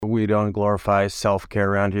we don't glorify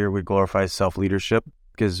self-care around here. We glorify self-leadership,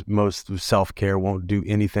 because most of self-care won't do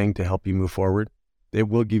anything to help you move forward. It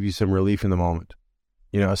will give you some relief in the moment.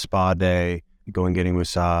 A spa day, going getting a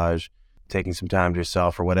massage, taking some time to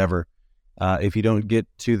yourself or whatever. If you don't get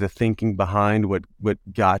to the thinking behind what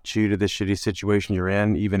got you to this shitty situation you're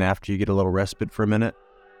in, even after you get a little respite for a minute.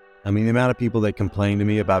 I mean, the amount of people that complain to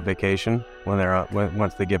me about vacation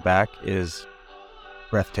once they get back is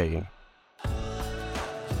breathtaking.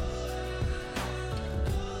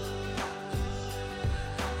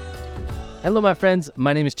 Hello, my friends.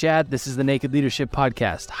 My name is Chad. This is the Naked Leadership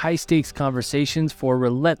Podcast, high-stakes conversations for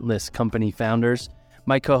relentless company founders.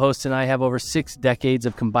 My co-host and I have over 6 decades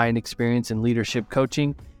of combined experience in leadership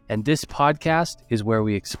coaching, and this podcast is where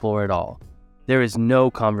we explore it all. There is no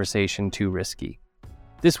conversation too risky.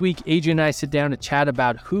 This week, Adrian and I sit down to chat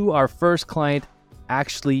about who our first client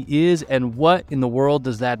actually is and what in the world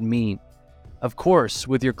does that mean. Of course,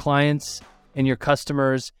 with your clients and your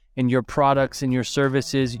customers and your products and your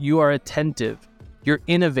services, you are attentive, you're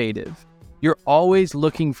innovative, you're always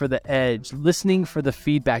looking for the edge, listening for the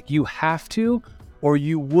feedback. You have to, or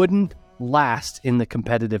you wouldn't last in the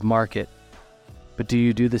competitive market. But do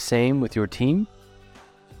you do the same with your team?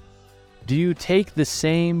 Do you take the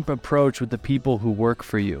same approach with the people who work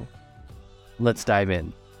for you? Let's dive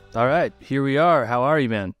in. All right, here we are. How are you,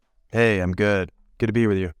 man? Hey, I'm good. Good to be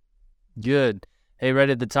with you. Good. Hey, right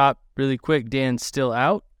at the top, really quick, Dan's still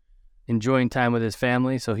out, enjoying time with his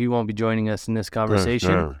family, so he won't be joining us in this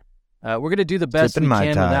conversation. We're going to do the best we can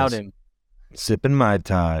without him. Sipping Mai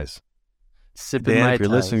Tais. Sipping Dan, Mai if you're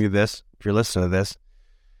Tais. listening to this,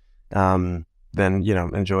 then,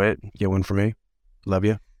 enjoy it. Get one for me. Love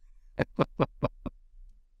you.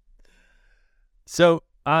 So,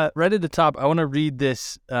 right at the top, I want to read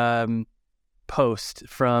this post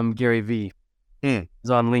from Gary Vee. It's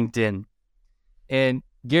on LinkedIn. And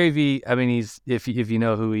Gary Vee, I mean, he's if you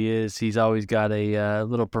know who he is, he's always got a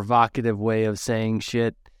little provocative way of saying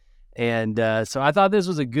shit. And so I thought this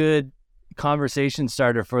was a good conversation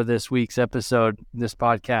starter for this week's episode, this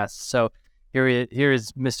podcast. So here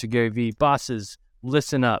is Mr. Gary Vee. Bosses,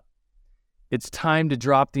 listen up. It's time to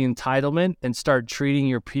drop the entitlement and start treating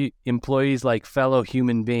your employees like fellow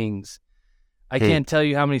human beings. I can't tell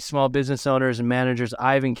you how many small business owners and managers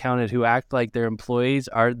I've encountered who act like their employees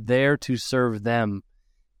are there to serve them.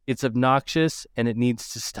 It's obnoxious and it needs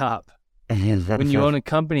to stop. When you own a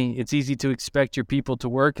company, it's easy to expect your people to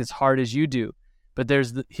work as hard as you do. But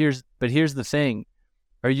here's the thing.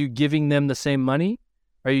 Are you giving them the same money?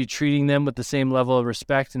 Are you treating them with the same level of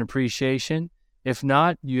respect and appreciation? If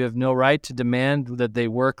not, you have no right to demand that they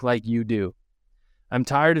work like you do. I'm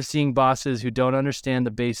tired of seeing bosses who don't understand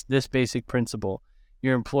this basic principle.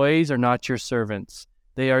 Your employees are not your servants.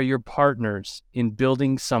 They are your partners in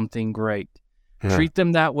building something great. Yeah. Treat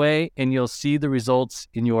them that way, and you'll see the results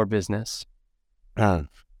in your business.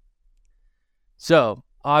 So,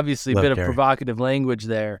 obviously, a bit of provocative language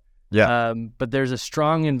there. Yeah. But there's a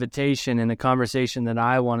strong invitation in a conversation that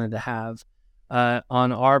I wanted to have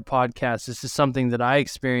on our podcast. This is something that I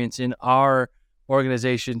experience in our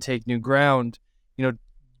organization, Take New Ground.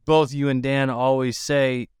 Both you and Dan always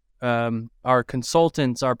say our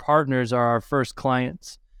consultants, our partners are our first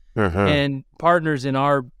clients. And partners in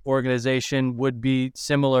our organization would be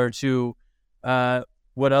similar to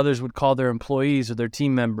what others would call their employees or their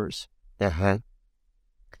team members.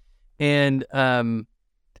 And, I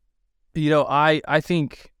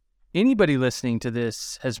think anybody listening to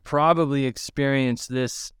this has probably experienced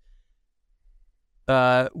this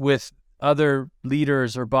with other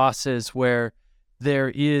leaders or bosses where there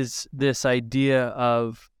is this idea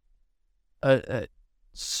of a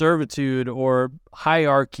servitude or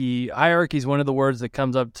hierarchy. Hierarchy is one of the words that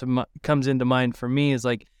comes into mind for me, is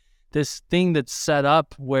like this thing that's set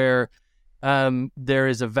up where there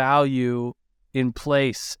is a value in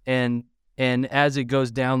place, and as it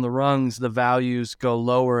goes down the rungs, the values go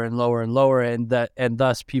lower and lower and lower, and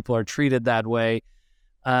thus people are treated that way.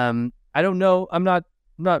 I don't know. I'm not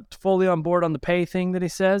fully on board on the pay thing that he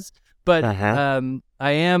says, but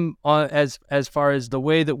I am on as far as the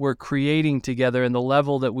way that we're creating together and the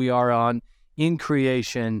level that we are on in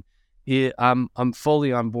creation. I'm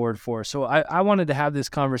fully on board for. So I wanted to have this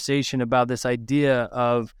conversation about this idea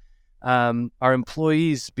of our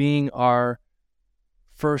employees being our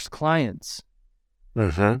first clients.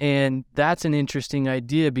 And that's an interesting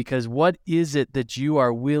idea, because what is it that you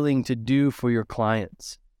are willing to do for your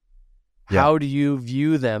clients? Yeah. How do you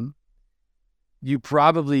view them? You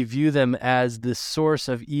probably view them as the source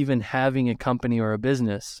of even having a company or a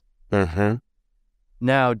business.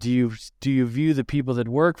 Now, do you view the people that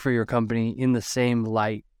work for your company in the same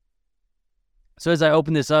light? So as I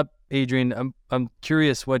open this up, Adrian, I'm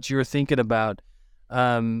curious what you're thinking about.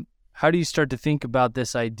 How do you start to think about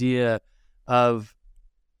this idea of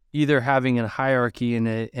either having a hierarchy and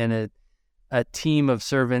a team of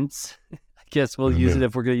servants? I guess we'll use it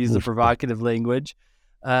if we're going to use the provocative language,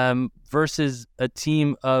 versus a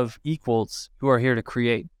team of equals who are here to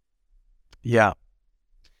create. Yeah.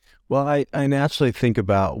 Well, I naturally think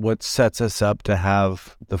about what sets us up to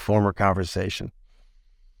have the former conversation.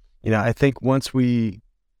 I think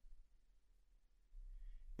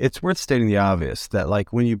it's worth stating the obvious that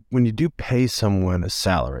like when you do pay someone a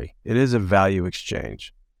salary, it is a value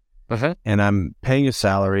exchange. Uh-huh. And I'm paying a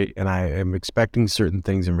salary and I am expecting certain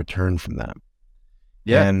things in return from them.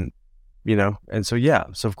 Yeah. And,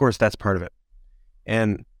 so of course that's part of it.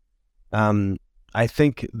 And I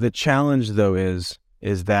think the challenge though is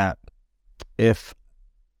that if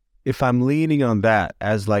I'm leaning on that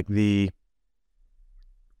as like the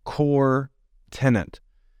core tenet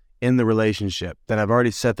in the relationship, then I've already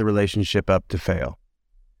set the relationship up to fail,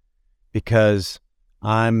 because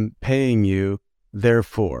I'm paying you,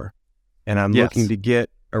 therefore, and I'm looking to get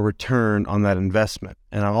a return on that investment.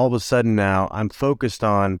 And all of a sudden now I'm focused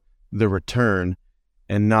on the return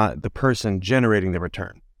and not the person generating the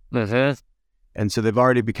return. Uh-huh. And so they've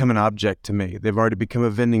already become an object to me. They've already become a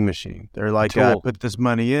vending machine. They're like, I put this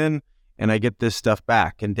money in and I get this stuff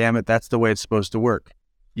back. And damn it, that's the way it's supposed to work.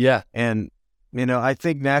 Yeah. And, I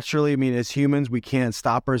think naturally, as humans, we can't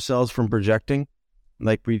stop ourselves from projecting.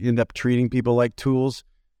 Like we end up treating people like tools.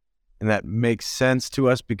 And that makes sense to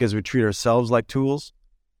us because we treat ourselves like tools.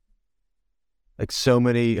 Like so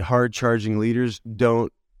many hard-charging leaders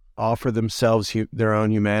don't offer themselves their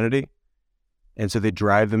own humanity. And so they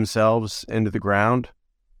drive themselves into the ground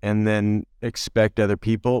and then expect other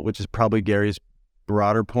people, which is probably Gary's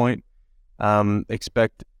broader point,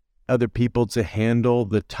 expect other people to handle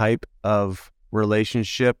the type of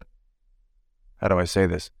relationship. How do I say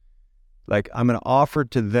this? Like I'm going to offer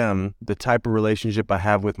to them the type of relationship I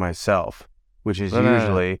have with myself, which is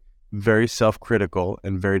usually very self-critical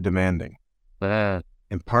and very demanding. And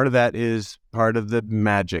part of that is part of the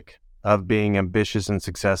magic of being ambitious and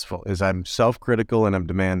successful is I'm self-critical and I'm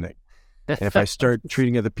demanding. And if I start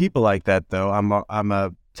treating other people like that, though, I'm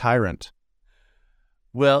a tyrant.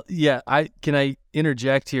 Well, yeah. Can I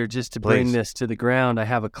interject here just to bring this to the ground? I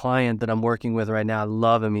have a client that I'm working with right now. I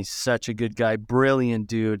love him. He's such a good guy, brilliant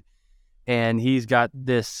dude, and he's got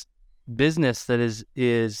this business that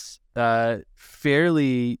is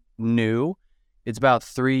fairly new. It's about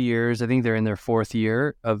 3 years. I think they're in their 4th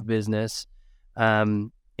year of business.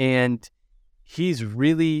 And he's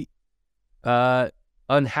really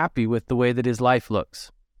unhappy with the way that his life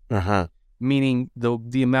looks. Uh-huh. Meaning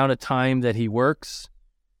the amount of time that he works,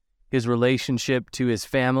 his relationship to his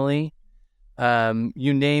family,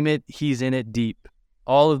 you name it, he's in it deep.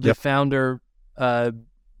 All of the founder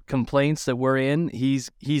complaints that we're in, he's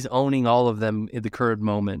owning all of them in the current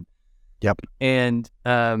moment. Yep. And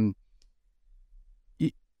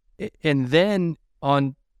then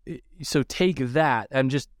so take that. I'm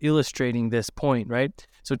just illustrating this point, right?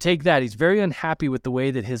 So take that. He's very unhappy with the way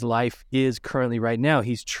that his life is currently right now.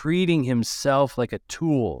 He's treating himself like a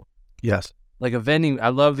tool. Yes. Like I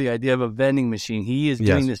love the idea of a vending machine. He is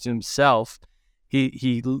doing this to himself.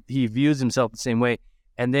 He views himself the same way.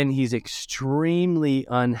 And then he's extremely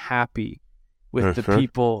unhappy with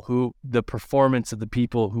the performance of the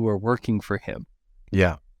people who are working for him.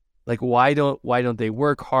 Yeah. Like, why don't they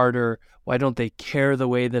work harder? Why don't they care the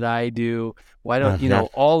way that I do? Why don't,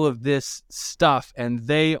 all of this stuff, and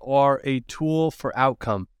they are a tool for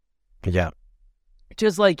outcome. Yeah.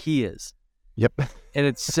 Just like he is. Yep. And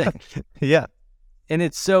it's, yeah. And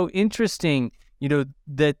it's so interesting,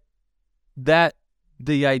 that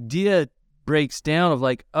the idea breaks down of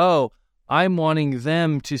like, oh, I'm wanting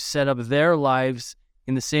them to set up their lives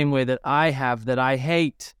in the same way that I have, that I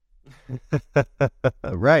hate.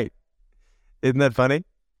 Right. Isn't that funny?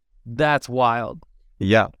 That's wild.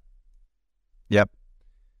 Yeah. Yep.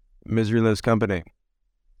 Misery loves company.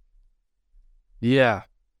 Yeah.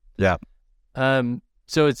 Yeah.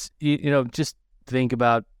 So it's, just think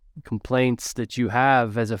about complaints that you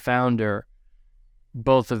have as a founder,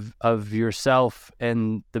 both of yourself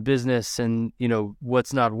and the business, and,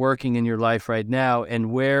 what's not working in your life right now,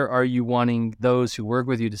 and where are you wanting those who work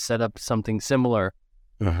with you to set up something similar?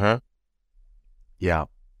 Uh-huh. Yeah.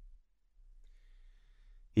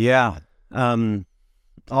 Yeah.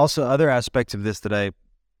 Also, other aspects of this that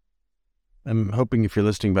I'm hoping, if you're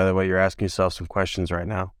listening, by the way, you're asking yourself some questions right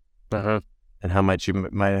now. Uh-huh. And how much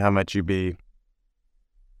you be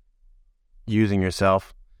using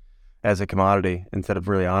yourself as a commodity instead of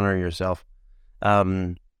really honoring yourself.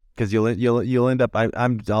 because you'll end up.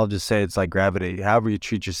 I'll just say it's like gravity. However you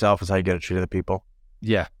treat yourself is how you got to treat other people.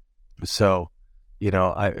 Yeah. So,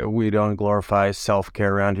 we don't glorify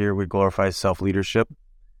self-care around here. We glorify self-leadership.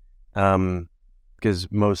 Because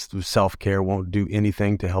most self-care won't do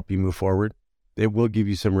anything to help you move forward. It will give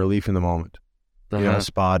you some relief in the moment. A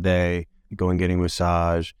spa day, going getting a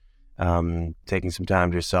massage, taking some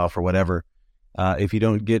time to yourself or whatever. If you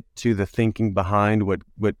don't get to the thinking behind what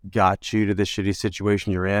got you to this shitty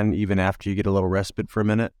situation you're in, even after you get a little respite for a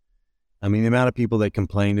minute. I mean, the amount of people that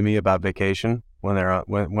complain to me about vacation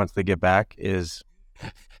once they get back is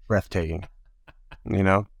breathtaking.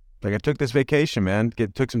 Like, I took this vacation, man,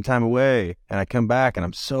 took some time away, and I come back and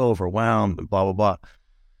I'm so overwhelmed and blah, blah, blah.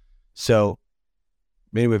 So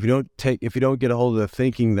anyway, if you don't get a hold of the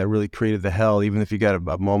thinking that really created the hell, even if you got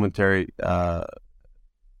a momentary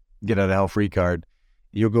get out of hell free card,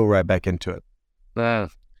 you'll go right back into it.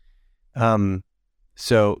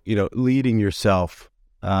 So, leading yourself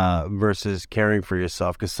versus caring for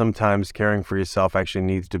yourself, because sometimes caring for yourself actually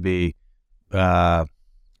needs to be, I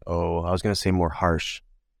was going to say more harsh.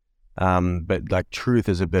 But like, truth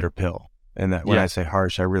is a bitter pill. And that when I say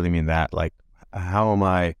harsh, I really mean that. Like, how am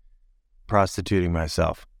I prostituting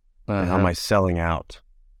myself? And how am I selling out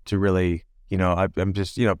to really, I'm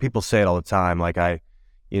just, people say it all the time. Like, I'm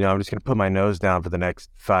just going to put my nose down for the next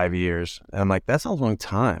 5 years. And I'm like, that's a long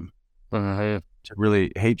time to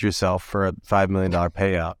really hate yourself for a $5 million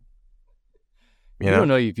payout. You don't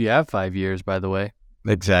know if you have 5 years, by the way.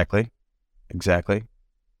 Exactly.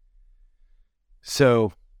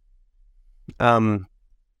 So, back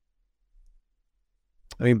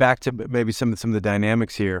to maybe some of the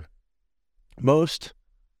dynamics here. Most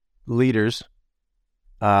leaders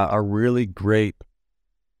are really great.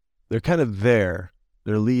 They're kind of there.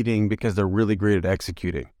 They're leading because they're really great at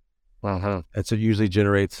executing. And so it usually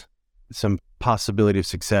generates some possibility of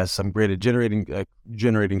success. I'm great at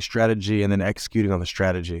generating strategy and then executing on the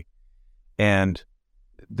strategy. And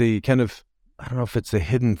the kind of, I don't know if it's the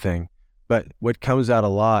hidden thing, but what comes out a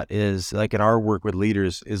lot is, like, in our work with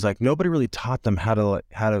leaders, is like nobody really taught them how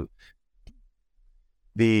to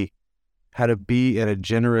be in a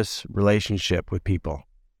generous relationship with people.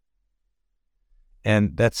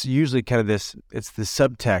 And that's usually kind of it's the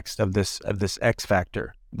subtext of this X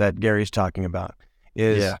factor that Gary's talking about.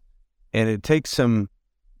 And it takes some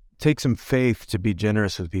faith to be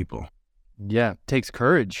generous with people. Yeah, takes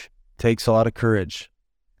courage. Takes a lot of courage.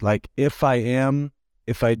 Like, if I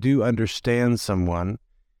do understand someone,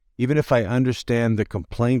 even if I understand the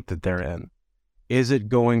complaint that they're in, is it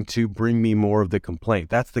going to bring me more of the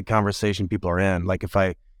complaint? That's the conversation people are in. Like, if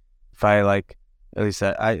I like, at least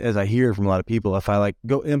as I hear from a lot of people, if I like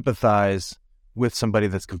go empathize with somebody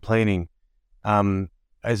that's complaining,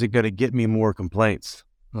 is it going to get me more complaints?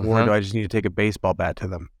 Or do I just need to take a baseball bat to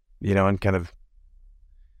them, and kind of,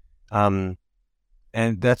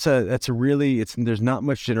 and that's a really, there's not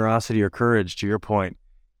much generosity or courage, to your point,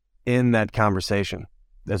 in that conversation.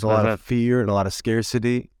 There's a lot of fear and a lot of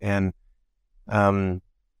scarcity, and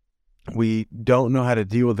we don't know how to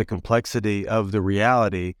deal with the complexity of the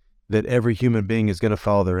reality that every human being is going to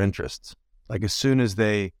follow their interests. Like, as soon as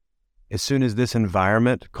this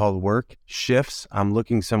environment called work shifts, I'm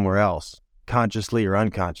looking somewhere else, consciously or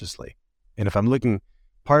unconsciously. And if I'm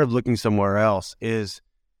part of looking somewhere else is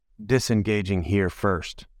disengaging here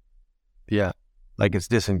first. Yeah. Like, it's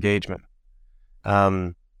disengagement.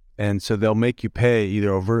 And so they'll make you pay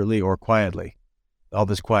either overtly or quietly. All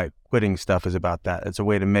this quitting stuff is about that. It's a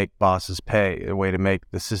way to make bosses pay, a way to make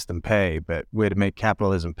the system pay, but a way to make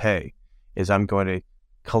capitalism pay is I'm going to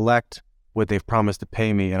collect what they've promised to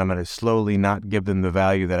pay me, and I'm going to slowly not give them the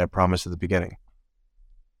value that I promised at the beginning.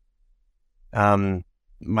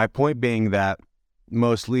 My point being that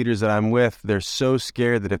most leaders that I'm with, they're so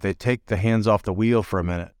scared that if they take the hands off the wheel for a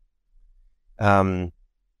minute, and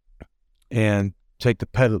take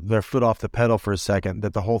their foot off the pedal for a second,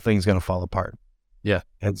 that the whole thing's going to fall apart. Yeah.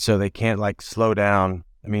 And so they can't like slow down.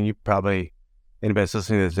 I mean, anybody that's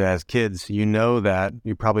listening to this that has kids, you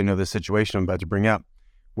probably know the situation I'm about to bring up,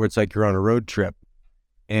 where it's like you're on a road trip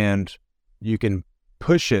and you can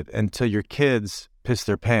push it until your kids piss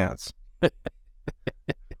their pants.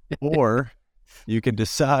 Or you can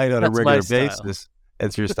decide on a regular basis.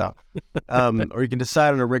 That's your style. Or you can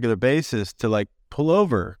decide on a regular basis to like pull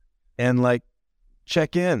over and like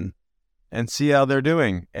check in and see how they're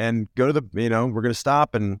doing, and go to we're going to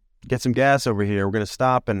stop and get some gas over here. We're going to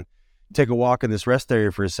stop and take a walk in this rest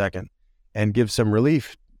area for a second and give some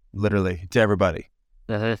relief, literally, to everybody.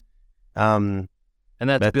 And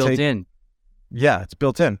that's built in. Yeah, it's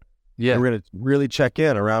built in. Yeah. And we're going to really check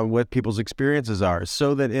in around what people's experiences are,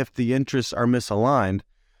 so that if the interests are misaligned,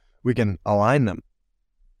 we can align them.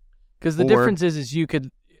 Because the difference is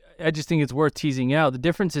I just think it's worth teasing out. The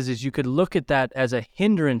difference is you could look at that as a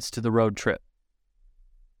hindrance to the road trip,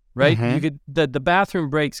 right? Mm-hmm. You could, the bathroom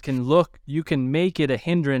breaks you can make it a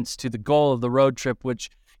hindrance to the goal of the road trip, which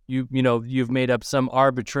you've made up some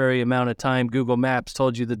arbitrary amount of time. Google Maps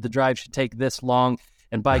told you that the drive should take this long,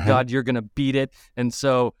 and by God, you're going to beat it. And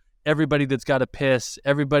so everybody that's got to piss,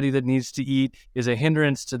 everybody that needs to eat is a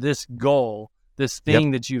hindrance to this goal, this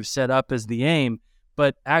thing that you've set up as the aim.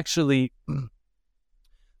 But actually,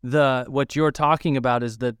 what you're talking about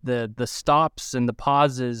is that the stops and the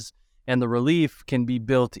pauses and the relief can be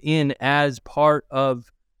built in as part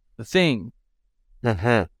of the thing.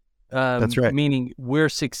 That's right. Meaning we're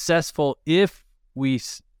successful if we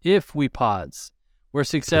pause. We're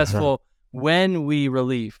successful when we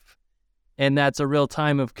relief. And that's a real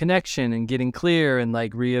time of connection and getting clear and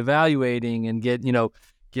like reevaluating and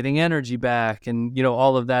getting energy back and,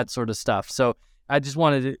 all of that sort of stuff. So I just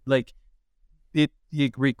wanted to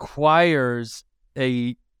it requires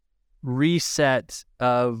a reset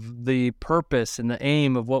of the purpose and the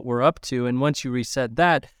aim of what we're up to. And once you reset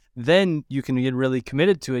that, then you can get really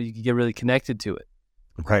committed to it. You can get really connected to it.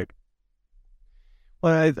 Right.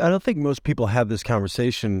 Well, I don't think most people have this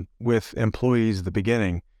conversation with employees at the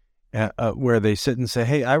beginning where they sit and say,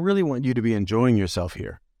 hey, I really want you to be enjoying yourself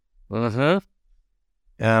here. Because,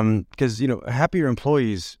 happier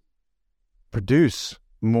employees produce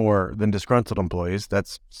more than disgruntled employees.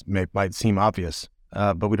 Might seem obvious,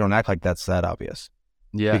 but we don't act like that's that obvious.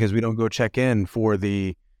 Yeah. Because we don't go check in for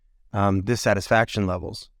the dissatisfaction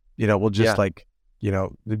levels. We'll just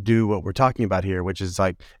do what we're talking about here, which is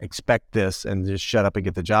like expect this and just shut up and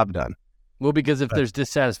get the job done. Well, because if there's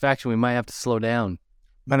dissatisfaction, we might have to slow down.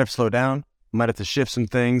 Might have to slow down. Might have to shift some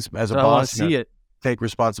things as a boss. boss. I want to see it. Take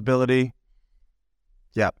responsibility.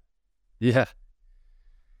 Yeah. Yeah.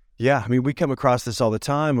 Yeah. I mean, we come across this all the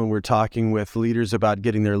time when we're talking with leaders about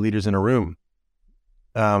getting their leaders in a room.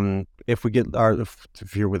 If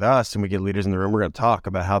you're with us and we get leaders in the room, we're going to talk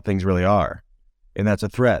about how things really are. And that's a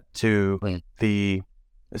threat to the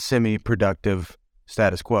semi-productive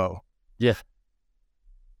status quo. Yeah.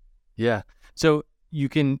 Yeah. So you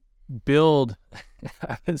can build,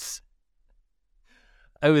 I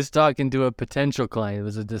was talking to a potential client. It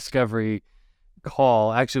was a discovery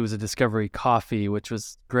call. Actually, it was a discovery coffee, which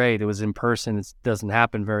was great. It was in person. It doesn't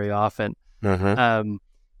happen very often.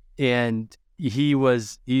 And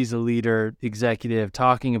he's a leader, executive,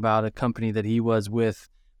 talking about a company that he was with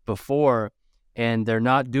before, and they're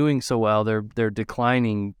not doing so well. They're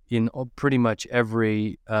declining in pretty much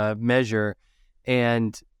every measure.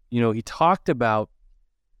 And he talked about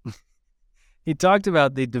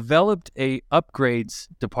they developed a upgrades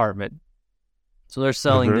department. So they're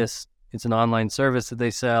selling this. It's an online service that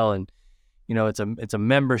they sell, and it's a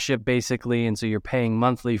membership basically, and so you're paying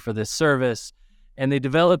monthly for this service. And they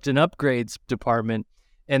developed an upgrades department,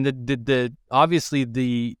 and the obviously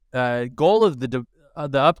the goal of the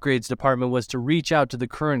upgrades department was to reach out to the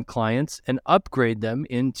current clients and upgrade them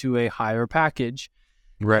into a higher package.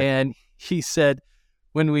 Right. And he said,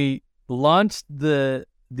 when we launched the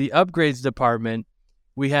upgrades department,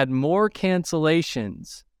 we had more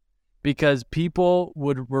cancellations because people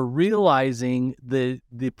were realizing the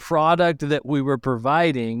product that we were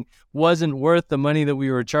providing wasn't worth the money that we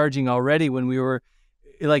were charging already. When we were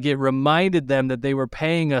it reminded them that they were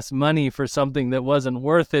paying us money for something that wasn't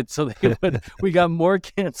worth it. So we got more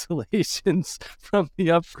cancellations from the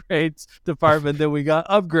upgrades department than we got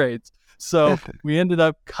upgrades. So we ended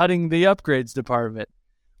up cutting the upgrades department.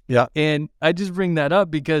 Yeah. And I just bring that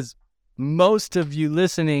up because most of you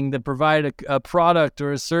listening that provide a product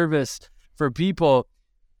or a service for people,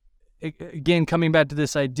 again, coming back to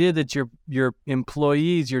this idea that your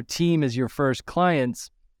employees, your team is your first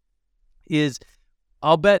clients, is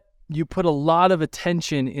I'll bet you put a lot of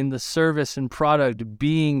attention in the service and product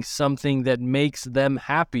being something that makes them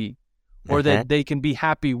happy or that they can be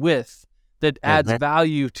happy with, that adds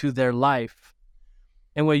value to their life.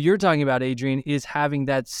 And what you're talking about, Adrian, is having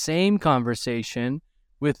that same conversation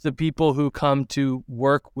with the people who come to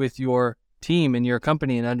work with your team and your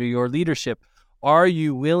company and under your leadership. Are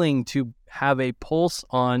you willing to have a pulse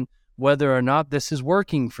on whether or not this is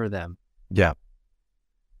working for them? Yeah.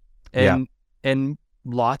 And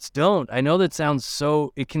lots don't. I know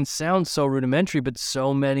that it can sound so rudimentary, but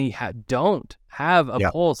so many don't have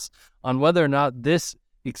a pulse on whether or not this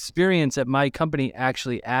experience at my company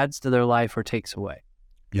actually adds to their life or takes away.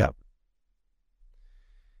 Yeah.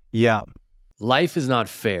 Yeah. Life is not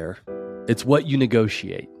fair. It's what you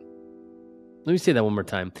negotiate. Let me say that one more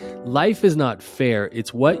time. Life is not fair.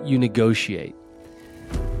 It's what you negotiate.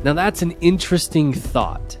 Now that's an interesting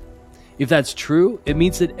thought. If that's true, it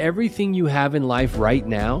means that everything you have in life right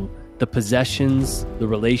now, the possessions, the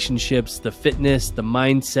relationships, the fitness, the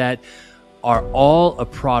mindset, are all a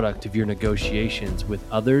product of your negotiations with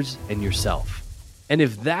others and yourself. And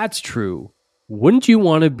if that's true, wouldn't you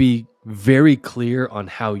want to be very clear on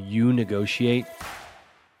how you negotiate?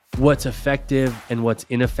 What's effective and what's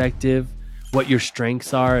ineffective, what your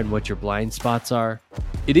strengths are and what your blind spots are?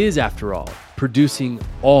 It is, after all, producing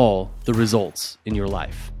all the results in your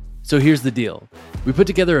life. So here's the deal. We put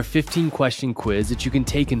together a 15-question quiz that you can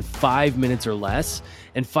take in 5 minutes or less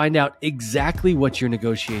and find out exactly what your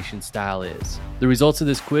negotiation style is. The results of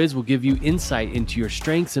this quiz will give you insight into your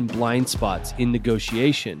strengths and blind spots in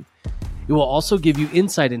negotiation. It will also give you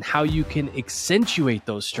insight in how you can accentuate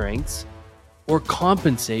those strengths or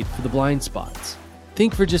compensate for the blind spots.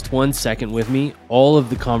 Think for just 1 second with me all of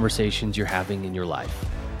the conversations you're having in your life.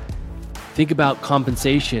 Think about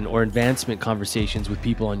compensation or advancement conversations with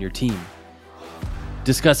people on your team,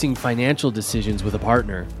 discussing financial decisions with a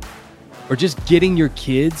partner, or just getting your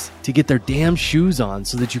kids to get their damn shoes on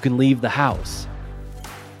so that you can leave the house.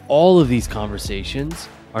 All of these conversations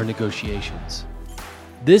are negotiations.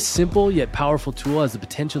 This simple yet powerful tool has the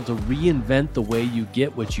potential to reinvent the way you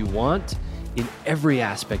get what you want in every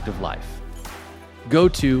aspect of life. Go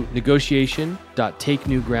to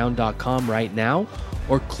negotiation.takenewground.com right now,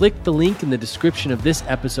 or click the link in the description of this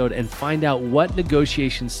episode and find out what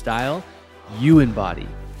negotiation style you embody.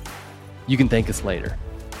 You can thank us later.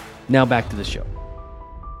 Now back to the show.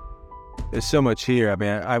 There's so much here. I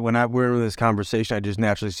mean, when we're in this conversation, I just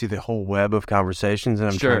naturally see the whole web of conversations, and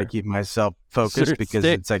I'm trying to keep myself focused because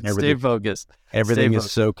it's like everything. Stay focused. Everything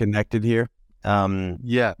is so connected here.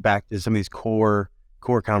 Back to some of these core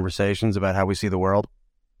conversations about how we see the world.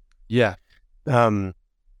 Yeah.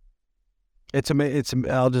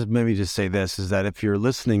 I'll just maybe just say this, is that if you're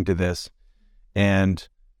listening to this and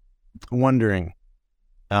wondering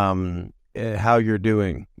how you're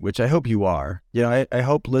doing, which I hope you are, I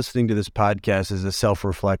hope listening to this podcast is a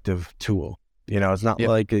self-reflective tool. It's not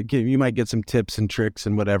like you might get some tips and tricks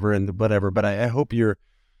and whatever, but I hope you're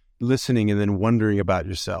listening and then wondering about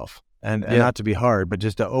yourself and not to be hard, but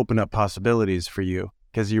just to open up possibilities for you,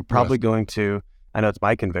 because you're probably going to, I know it's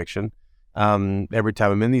my conviction, every time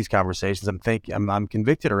I'm in these conversations, I'm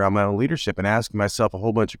convicted around my own leadership and asking myself a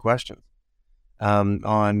whole bunch of questions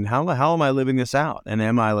on how am I living this out, and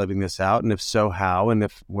am I living this out, and if so, how,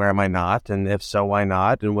 and where am I not, and if so, why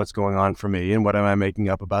not, and what's going on for me, and what am I making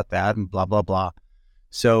up about that, and blah blah blah.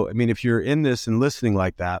 So, I mean, if you're in this and listening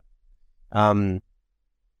like that,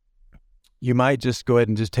 you might just go ahead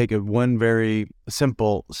and just take one very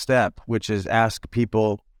simple step, which is ask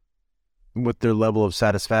people what their level of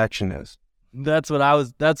satisfaction is. That's what I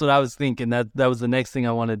was thinking. That was the next thing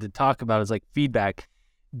I wanted to talk about, is like feedback.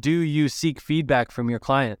 Do you seek feedback from your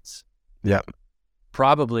clients? Yeah.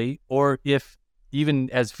 Probably. Or if even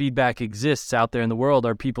as feedback exists out there in the world,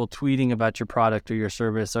 are people tweeting about your product or your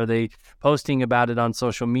service? Are they posting about it on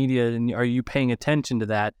social media? And are you paying attention to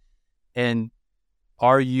that? And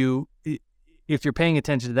if you're paying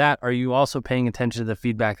attention to that, are you also paying attention to the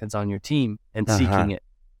feedback that's on your team and seeking it?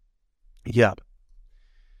 Yeah.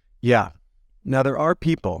 Yeah. Now, there are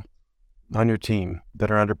people on your team that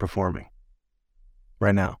are underperforming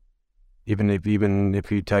right now. Even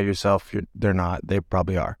if you tell yourself they're not, they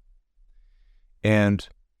probably are. And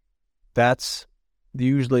that's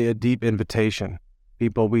usually a deep invitation.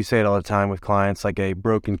 We say it all the time with clients, like a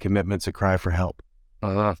broken commitment's a cry for help.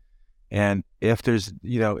 And if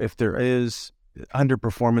there is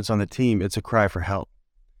underperformance on the team, it's a cry for help.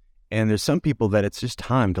 And there's some people that it's just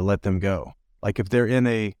time to let them go. Like if they're in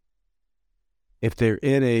a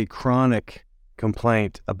chronic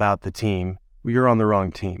complaint about the team, you're on the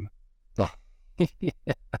wrong team.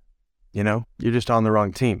 You're just on the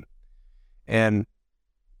wrong team. And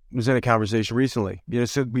I was in a conversation recently,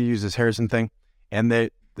 so we use this Harrison thing, and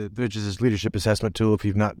which is this leadership assessment tool, if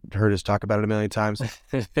you've not heard us talk about it a million times.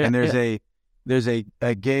 And there's a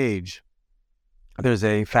gauge, there's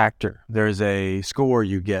a factor, there's a score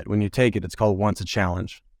you get when you take it. It's called once a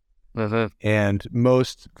challenge. And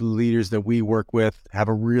most leaders that we work with have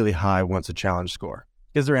a really high once a challenge score,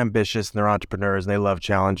 because they're ambitious and they're entrepreneurs and they love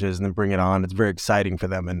challenges and they bring it on. It's very exciting for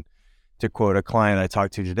them. And to quote a client I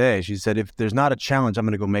talked to today, she said, if there's not a challenge, I'm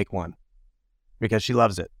going to go make one, because she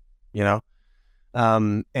loves it,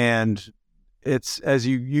 and it's, as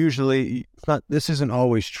you usually, this isn't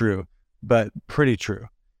always true, but pretty true,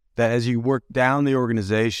 that as you work down the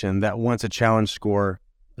organization, that once a challenge score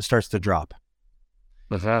starts to drop.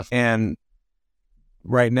 And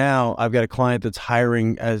right now, I've got a client that's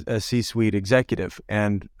hiring a C-suite executive,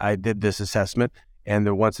 and I did this assessment, and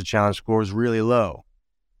the once a challenge score is really low.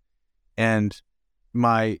 And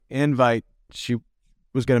my invite, she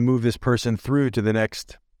was going to move this person through to the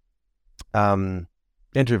next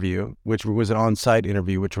interview, which was an on-site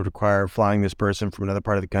interview, which would require flying this person from another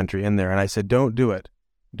part of the country in there. And I said, don't do it.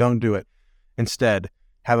 Don't do it. Instead,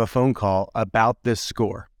 have a phone call about this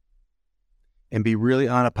score and be really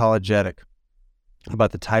unapologetic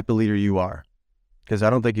about the type of leader you are. Because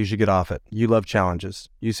I don't think you should get off it. You love challenges.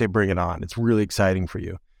 You say, bring it on. It's really exciting for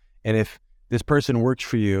you. And if this person works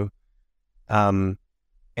for you, and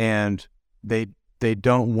they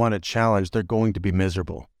don't want a challenge, they're going to be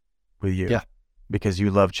miserable with you. Yeah. Because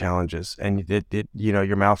you love challenges, and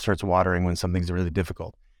your mouth starts watering when something's really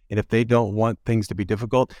difficult. And if they don't want things to be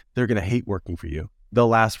difficult, they're going to hate working for you. They'll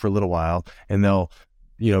last for a little while, and they'll,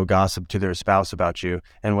 gossip to their spouse about you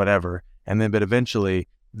and whatever. But eventually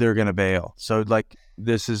they're going to bail. So like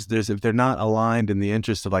if they're not aligned in the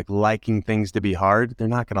interest of like liking things to be hard, they're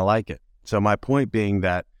not going to like it. So my point being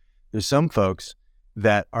that there's some folks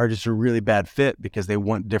that are just a really bad fit because they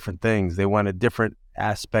want different things. They want different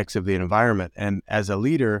aspects of the environment. And as a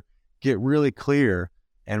leader, get really clear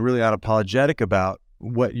and really unapologetic about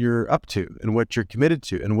what you're up to and what you're committed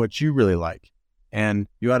to and what you really like. And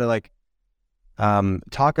you ought to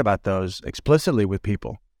talk about those explicitly with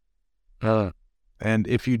people. And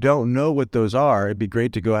if you don't know what those are, it'd be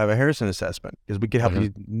great to go have a Harrison assessment, because we could help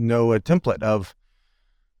you know a template of,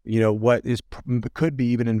 what could be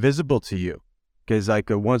even invisible to you. Because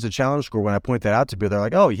once a challenge score, when I point that out to people, they're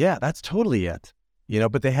like, oh yeah, that's totally it.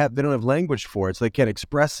 But they don't have language for it, so they can't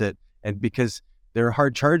express it. And because they're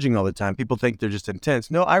hard charging all the time, people think they're just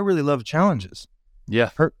intense. No, I really love challenges. Yeah.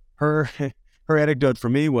 Her anecdote for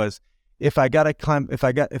me was, if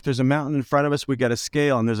there's a mountain in front of us, we got a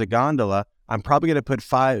scale and there's a gondola, I'm probably going to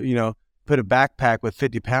put a backpack with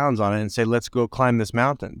 50 pounds on it and say, let's go climb this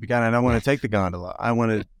mountain. Because I don't want to take the gondola. I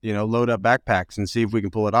want to, load up backpacks and see if we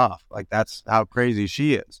can pull it off. Like, that's how crazy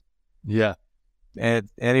she is. Yeah. And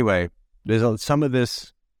anyway, there's some of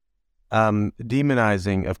this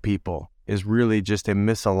demonizing of people is really just a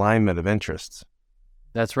misalignment of interests.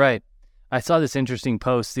 That's right. I saw this interesting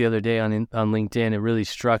post the other day on LinkedIn. It really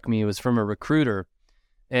struck me. It was from a recruiter,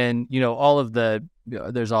 and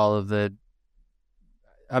there's all of the.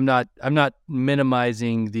 I'm not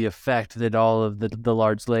minimizing the effect that all of the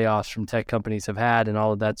large layoffs from tech companies have had and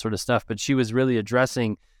all of that sort of stuff, but she was really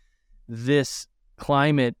addressing this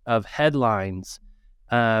climate of headlines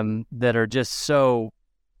that are just so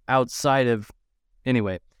outside of.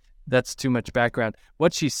 Anyway, that's too much background.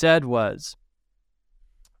 What she said was,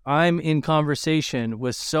 I'm in conversation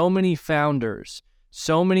with so many founders,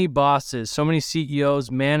 so many bosses, so many CEOs,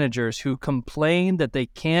 managers who complain that they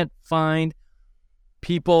can't find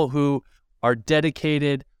people who are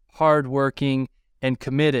dedicated, hardworking, and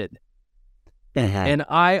committed. And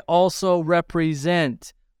I also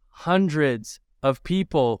represent hundreds of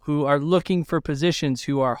people who are looking for positions,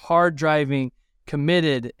 who are hard driving,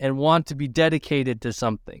 committed, and want to be dedicated to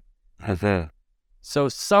something. So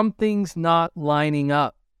something's not lining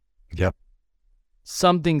up. Yep.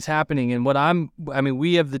 Something's happening. And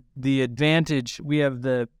we have the advantage, we have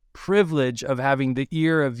the privilege of having the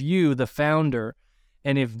ear of you, the founder.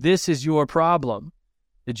 And if this is your problem,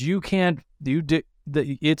 that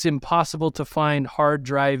it's impossible to find hard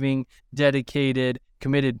driving, dedicated,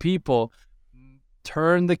 committed people,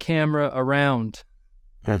 turn the camera around.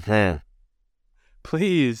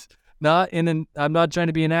 Please. I'm not trying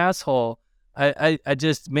to be an asshole. I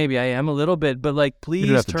just, maybe I am a little bit, but please you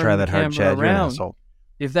don't have to turn try the that hard, camera Chad. You're an around. asshole.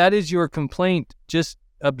 If that is your complaint, just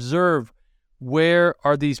observe where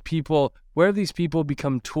these people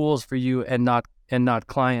become tools for you and not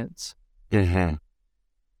clients.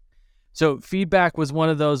 So feedback was one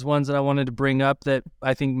of those ones that I wanted to bring up that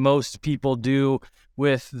I think most people do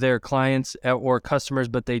with their clients or customers,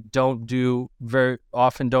 but they very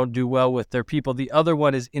often don't do well with their people. The other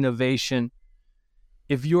one is innovation.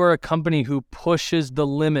 If you're a company who pushes the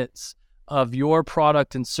limits of your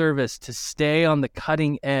product and service to stay on the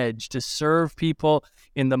cutting edge, to serve people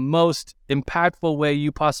in the most impactful way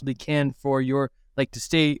you possibly can for to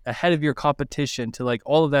stay ahead of your competition, to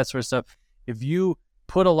all of that sort of stuff. If you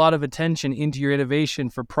put a lot of attention into your innovation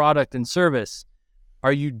for product and service,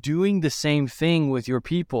 are you doing the same thing with your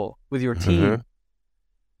people, with your team?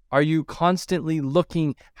 Are you constantly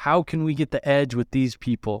looking, how can we get the edge with these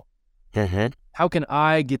people? How can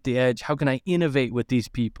I get the edge? How can I innovate with these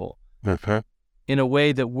people in a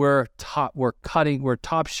way that we're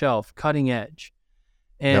top shelf, cutting edge?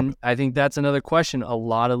 And Yep. I think that's another question a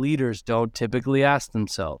lot of leaders don't typically ask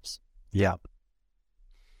themselves. Yeah.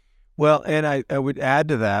 Well, and I would add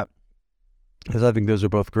to that, because I think those are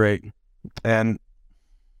both great. And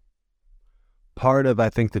part of, I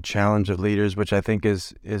think, the challenge of leaders, which I think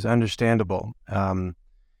is understandable,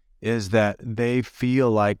 is that they feel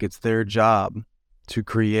like it's their job to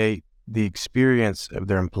create the experience of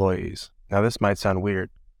their employees. Now, this might sound weird.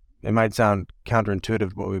 It might sound counterintuitive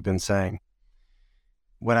to what we've been saying.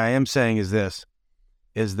 What I am saying is this,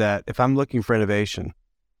 is that if I'm looking for innovation,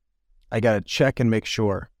 I got to check and make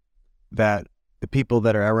sure that the people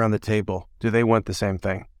that are around the table, do they want the same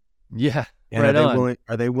thing? Yeah. And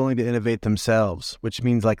are they willing to innovate themselves, which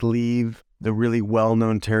means like leave the really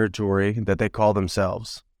well-known territory that they call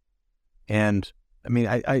themselves. And I mean,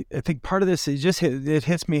 I think part of this is just it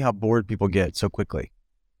hits me how bored people get so quickly.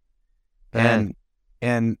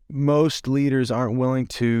 And most leaders aren't willing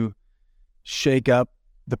to shake up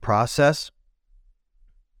the process.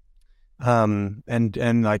 And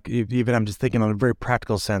like even I'm just thinking on a very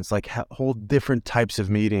practical sense, like hold different types of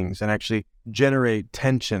meetings and actually generate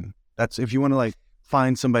tension. That's if you want to like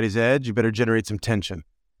find somebody's edge, you better generate some tension.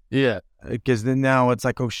 Yeah. Because then now it's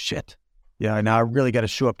like, oh shit. Yeah, now I really got to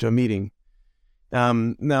show up to a meeting. Now,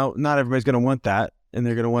 not everybody's going to want that. And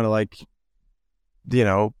they're going to want to like,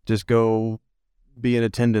 just go be in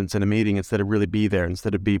attendance in a meeting instead of really be there,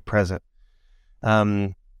 instead of be present.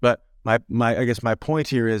 But I guess my point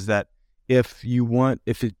here is that to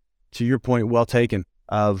your point, well taken,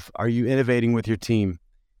 are you innovating with your team?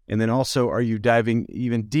 And then also, are you diving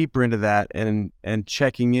even deeper into that and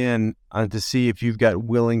checking in to see if you've got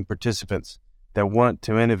willing participants that want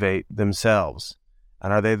to innovate themselves?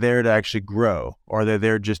 And are they there to actually grow, or are they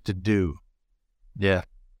there just to do? Yeah.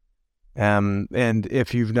 And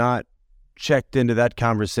if you've not checked into that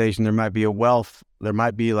conversation, there might be a wealth. There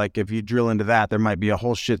might be like, if you drill into that, there might be a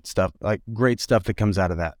whole shit stuff, like great stuff that comes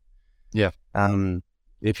out of that. Yeah.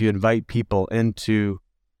 If you invite people into,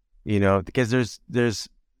 because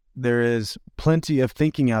there is plenty of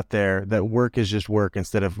thinking out there that work is just work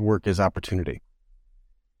instead of work is opportunity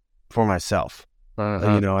for myself.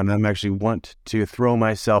 And I'm actually want to throw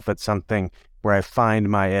myself at something where I find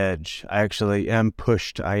my edge. I actually am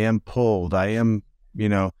pushed. I am pulled. I am,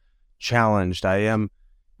 challenged. I am,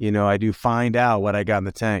 I do find out what I got in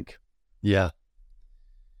the tank. Yeah.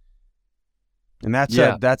 And that's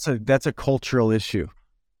a cultural issue,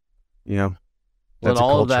 That's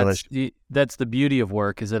all of that's the beauty of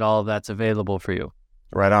work, is that all of that's available for you.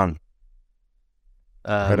 Right on.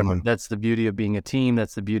 Right on. That's the beauty of being a team.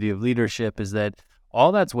 That's the beauty of leadership, is that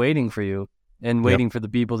all that's waiting for you and waiting for the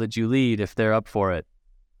people that you lead if they're up for it.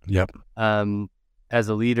 Yep. As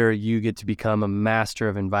a leader, you get to become a master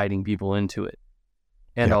of inviting people into it,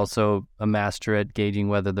 and also a master at gauging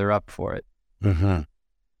whether they're up for it. Mm-hmm.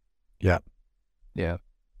 Yeah. Yeah.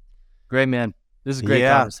 Great, man. This is a great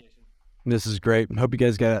conversation. This is great. Hope you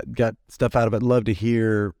guys got stuff out of it. Love to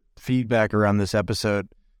hear feedback around this episode.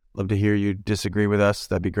 Love to hear you disagree with us.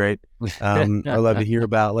 That'd be great. I'd love to hear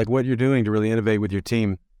about like what you're doing to really innovate with your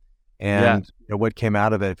team and what came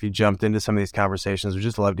out of it. If you jumped into some of these conversations, we'd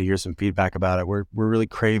just love to hear some feedback about it. We're really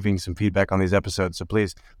craving some feedback on these episodes. So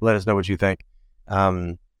please let us know what you think.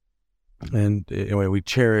 And anyway, we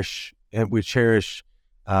cherish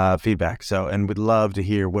feedback. So, and we'd love to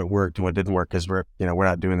hear what worked and what didn't work, because we're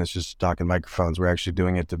not doing this just talking microphones. We're actually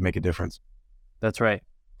doing it to make a difference. That's right.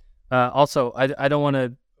 Also, I don't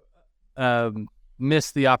want to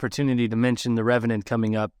miss the opportunity to mention the Revenant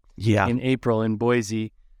coming up in April in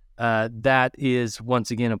Boise. That is,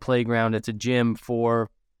 once again, a playground. It's a gym for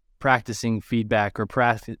practicing feedback or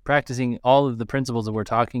practicing all of the principles that we're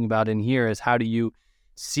talking about in here. Is how do you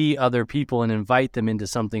see other people and invite them into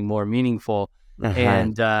something more meaningful?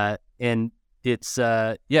 And it's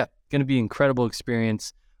going to be an incredible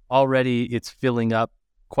experience. Already it's filling up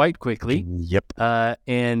quite quickly. Yep.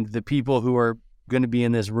 And the people who are going to be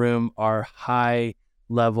in this room are high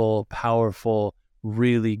level, powerful,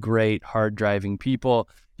 really great, hard driving people.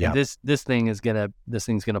 Yeah. This thing's gonna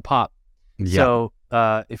pop. Yeah. So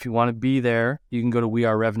if you want to be there, you can go to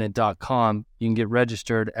wearerevenant.com. You can get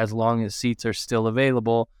registered as long as seats are still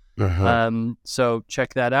available. So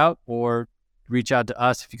check that out, or reach out to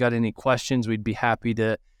us if you got any questions. We'd be happy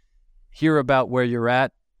to hear about where you're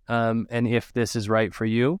at and if this is right for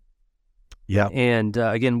you. Yeah. And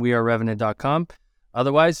again, wearerevenant.com.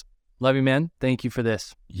 Otherwise, love you, man. Thank you for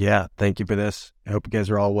this. Yeah, thank you for this. I hope you guys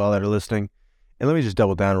are all well that are listening. And let me just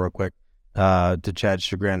double down real quick to Chad's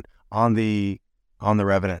chagrin on the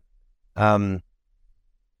Revenant. I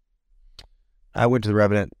went to the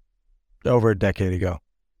Revenant over a decade ago,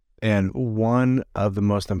 and one of the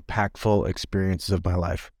most impactful experiences of my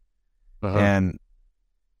life. And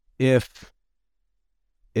if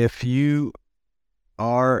you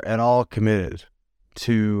are at all committed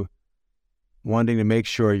to wanting to make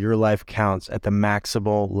sure your life counts at the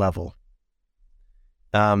maximal level,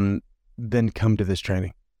 then come to this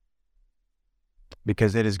training,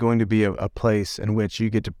 because it is going to be a place in which you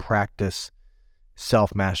get to practice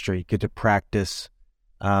self-mastery, get to practice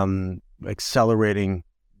accelerating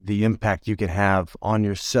the impact you can have on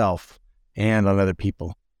yourself and on other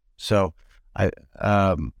people. So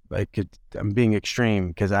I'm being extreme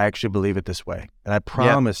because I actually believe it this way. And I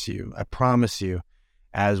promise you,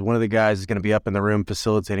 as one of the guys is going to be up in the room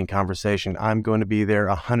facilitating conversation, I'm going to be there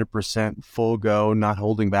 100% full go, not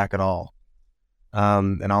holding back at all.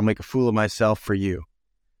 And I'll make a fool of myself for you.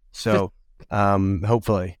 So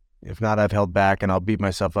hopefully, if not, I've held back and I'll beat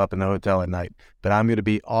myself up in the hotel at night. But I'm going to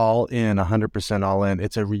be all in, 100% all in.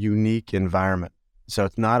 It's a unique environment. So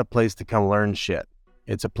it's not a place to come learn shit.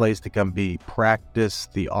 It's a place to come practice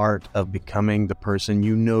the art of becoming the person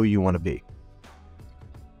you know you want to be.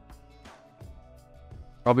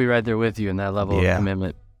 I'll be right there with you in that level of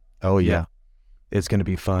commitment. Oh yeah. It's going to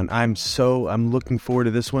be fun. I'm looking forward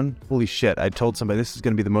to this one. Holy shit. I told somebody this is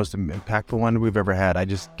going to be the most impactful one we've ever had. I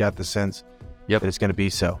just got the sense that it's going to be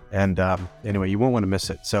so. And anyway, you won't want to miss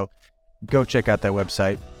it. So go check out that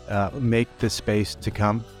website. Make the space to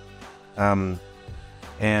come.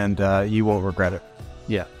 And you won't regret it.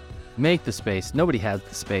 Yeah. Make the space. Nobody has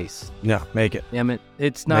the space. No, make it. Damn it.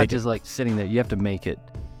 It's not just like sitting there. You have to make it.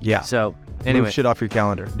 Yeah. So anyway. Move shit off your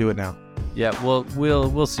calendar. Do it now. Yeah,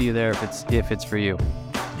 we'll see you there if it's for you.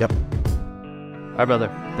 Yep. All right, brother.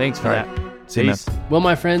 Thanks for that. See you, man. Well,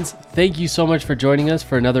 my friends, thank you so much for joining us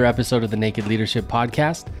for another episode of the Naked Leadership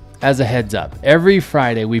Podcast. As a heads up, every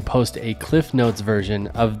Friday we post a Cliff Notes version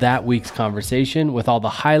of that week's conversation with all the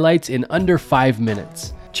highlights in under 5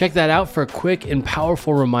 minutes. Check that out for a quick and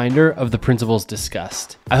powerful reminder of the principles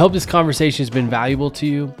discussed. I hope this conversation has been valuable to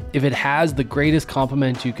you. If it has, the greatest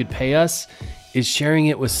compliment you could pay us is sharing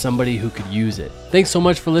it with somebody who could use it. Thanks so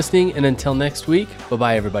much for listening, and until next week,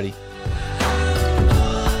 bye-bye, everybody.